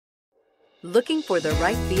Looking for the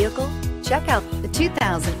right vehicle? Check out the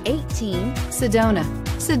 2018 Sedona.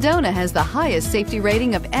 Sedona has the highest safety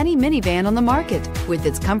rating of any minivan on the market. With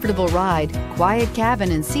its comfortable ride, quiet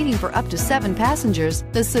cabin, and seating for up to 7 passengers,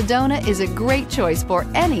 the Sedona is a great choice for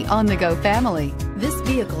any on-the-go family. This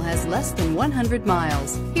vehicle has less than 100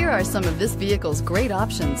 miles. Here are some of this vehicle's great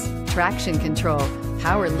options: traction control,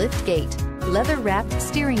 power lift gate, leather-wrapped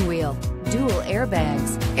steering wheel, dual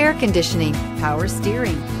airbags, air conditioning, power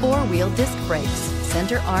steering, 4-wheel disc brakes,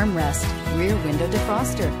 center armrest, rear window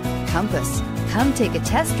defroster, compass. Come take a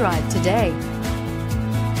test drive today.